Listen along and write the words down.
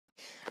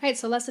Alright,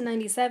 so lesson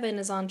 97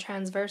 is on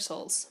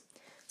transversals.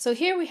 So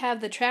here we have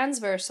the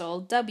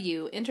transversal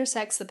W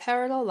intersects the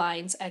parallel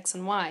lines X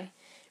and Y.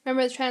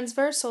 Remember, the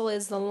transversal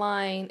is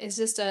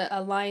just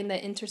a line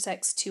that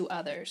intersects two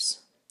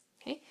others.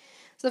 Okay,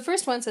 so the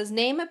first one says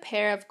name a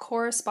pair of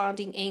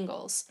corresponding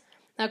angles.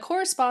 Now,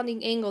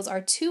 corresponding angles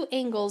are two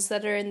angles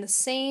that are in the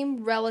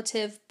same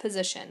relative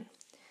position.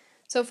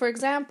 So, for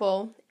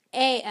example,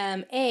 A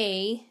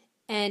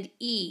and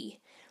E,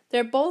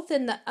 they're both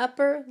in the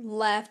upper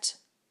left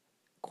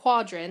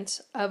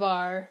quadrant of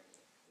our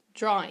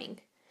drawing.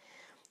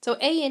 So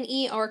A and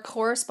E are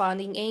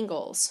corresponding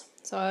angles.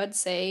 So I would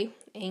say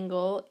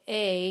angle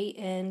A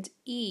and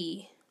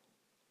E.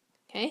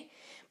 Okay?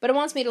 But it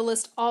wants me to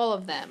list all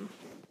of them.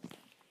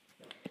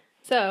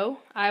 So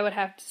I would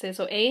have to say,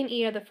 so A and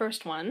E are the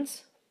first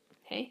ones.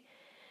 Okay?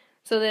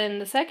 So then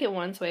the second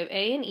one, so we have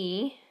A and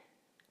E.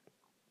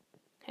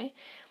 Okay?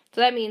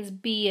 So that means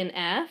B and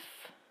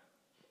F,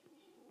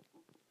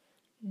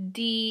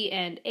 D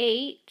and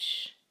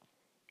H,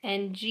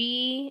 and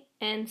G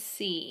and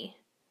C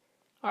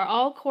are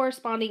all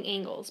corresponding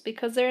angles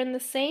because they're in the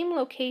same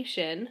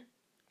location,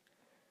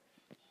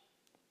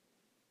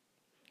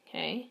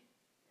 okay,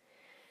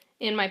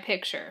 in my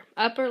picture.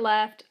 Upper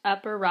left,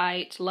 upper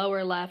right,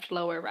 lower left,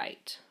 lower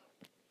right.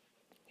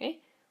 Okay?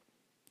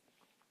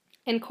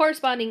 And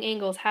corresponding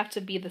angles have to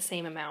be the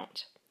same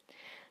amount.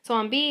 So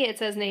on B, it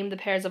says name the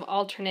pairs of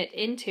alternate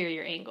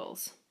interior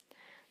angles.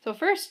 So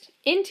first,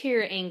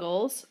 interior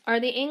angles are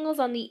the angles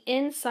on the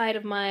inside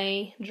of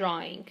my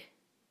drawing,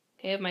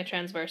 okay, of my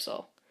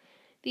transversal.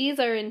 These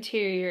are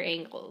interior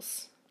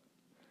angles.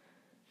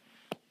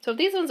 So if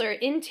these ones are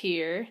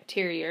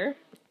interior,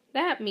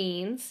 that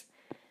means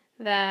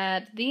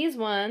that these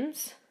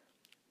ones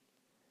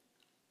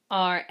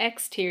are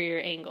exterior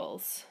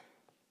angles.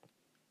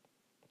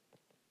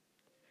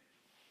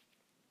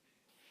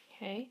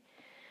 Okay.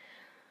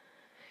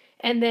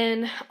 And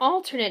then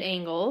alternate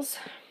angles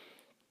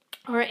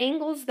are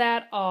angles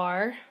that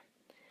are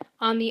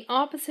on the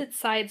opposite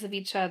sides of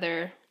each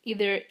other,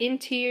 either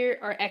interior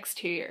or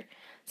exterior.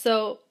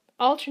 So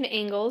alternate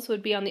angles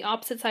would be on the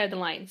opposite side of the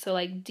line. So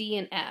like D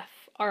and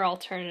F are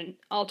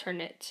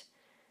alternate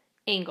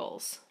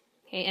angles.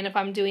 Okay, and if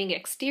I'm doing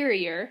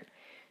exterior,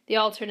 the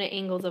alternate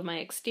angles of my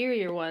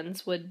exterior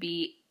ones would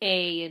be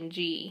A and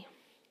G,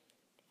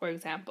 for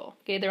example.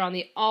 Okay, they're on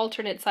the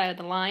alternate side of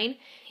the line,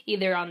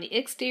 either on the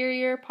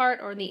exterior part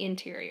or the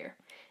interior.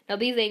 Now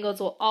these angles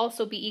will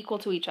also be equal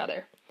to each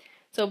other.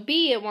 So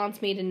B, it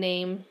wants me to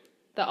name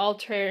the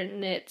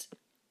alternate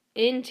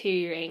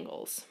interior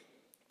angles.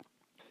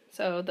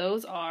 So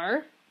those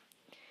are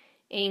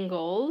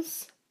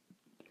angles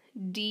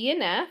D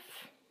and F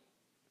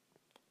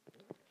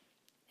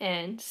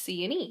and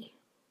C and E.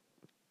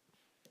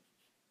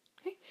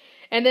 Okay.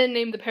 And then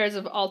name the pairs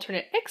of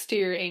alternate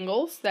exterior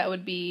angles. That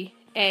would be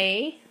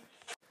A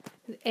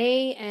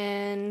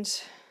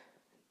and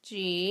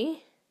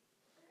G,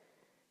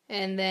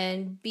 and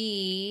then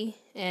B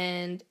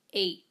and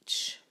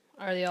H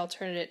are the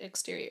alternate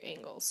exterior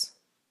angles.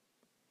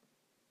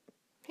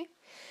 Okay.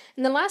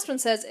 And the last one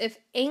says if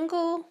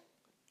angle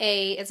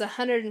A is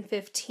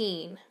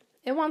 115,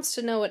 it wants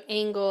to know what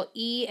angle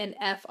E and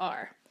F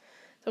are.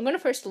 So I'm going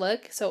to first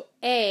look. So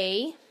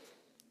A,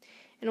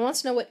 and it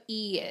wants to know what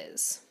E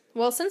is.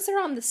 Well, since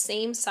they're on the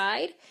same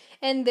side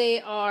and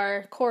they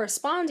are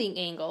corresponding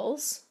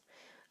angles,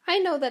 I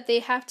know that they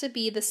have to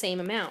be the same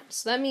amount.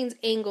 So that means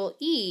angle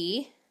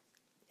E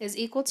is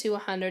equal to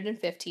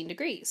 115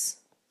 degrees.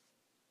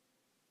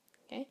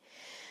 Okay.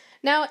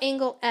 Now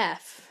angle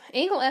F.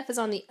 Angle F is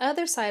on the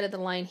other side of the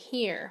line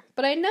here,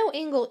 but I know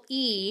angle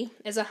E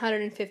is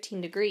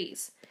 115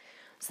 degrees.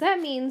 So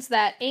that means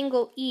that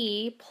angle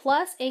E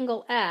plus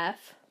angle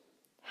F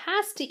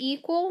has to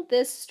equal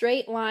this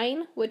straight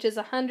line, which is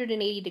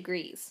 180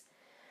 degrees.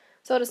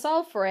 So to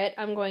solve for it,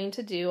 I'm going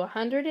to do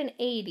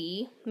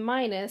 180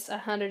 minus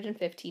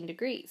 115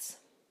 degrees.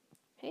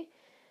 Okay.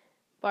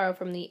 Borrow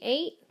from the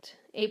 8.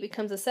 8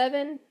 becomes a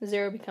 7.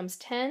 0 becomes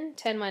 10.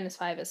 10 minus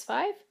 5 is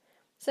 5.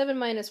 7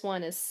 minus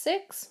 1 is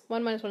 6.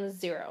 1 minus 1 is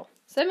 0.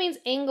 So that means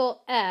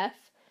angle F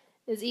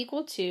is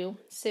equal to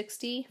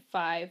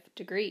 65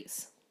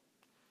 degrees.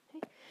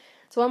 Okay.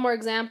 So one more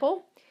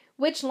example.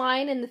 Which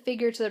line in the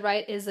figure to the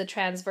right is the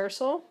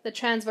transversal? The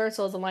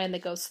transversal is a line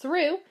that goes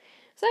through.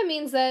 So that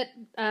means that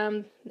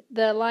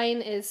the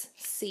line is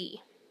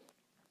C.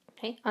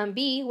 Okay. On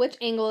B, which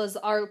angle is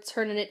the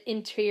alternate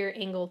interior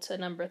angle to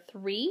number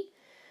 3?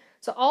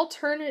 So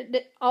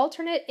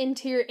alternate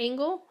interior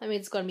angle, I mean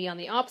it's going to be on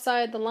the opposite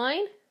side of the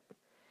line.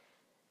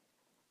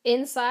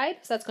 Inside,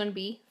 so that's going to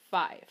be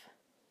 5.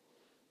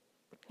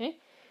 Okay.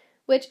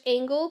 Which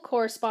angle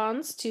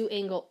corresponds to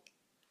angle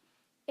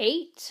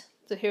 8?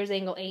 So here's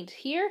angle 8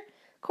 here.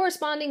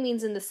 Corresponding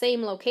means in the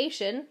same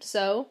location,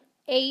 so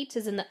 8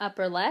 is in the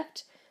upper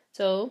left.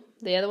 So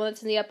the other one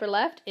that's in the upper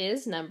left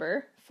is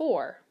number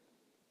 4.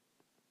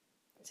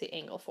 Let's see,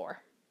 angle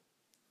 4.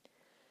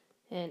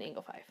 And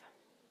angle 5.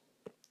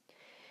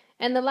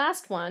 And the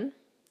last one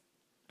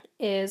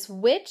is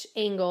which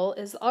angle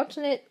is the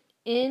alternate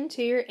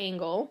interior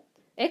angle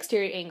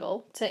exterior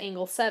angle to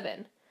angle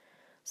 7.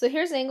 So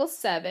here's angle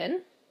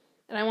 7,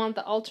 and I want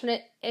the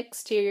alternate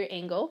exterior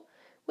angle,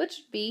 which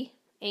would be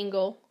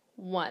angle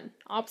 1,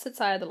 opposite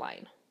side of the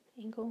line.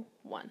 Angle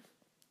 1.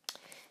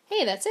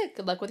 Hey, that's it.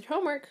 Good luck with your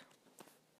homework.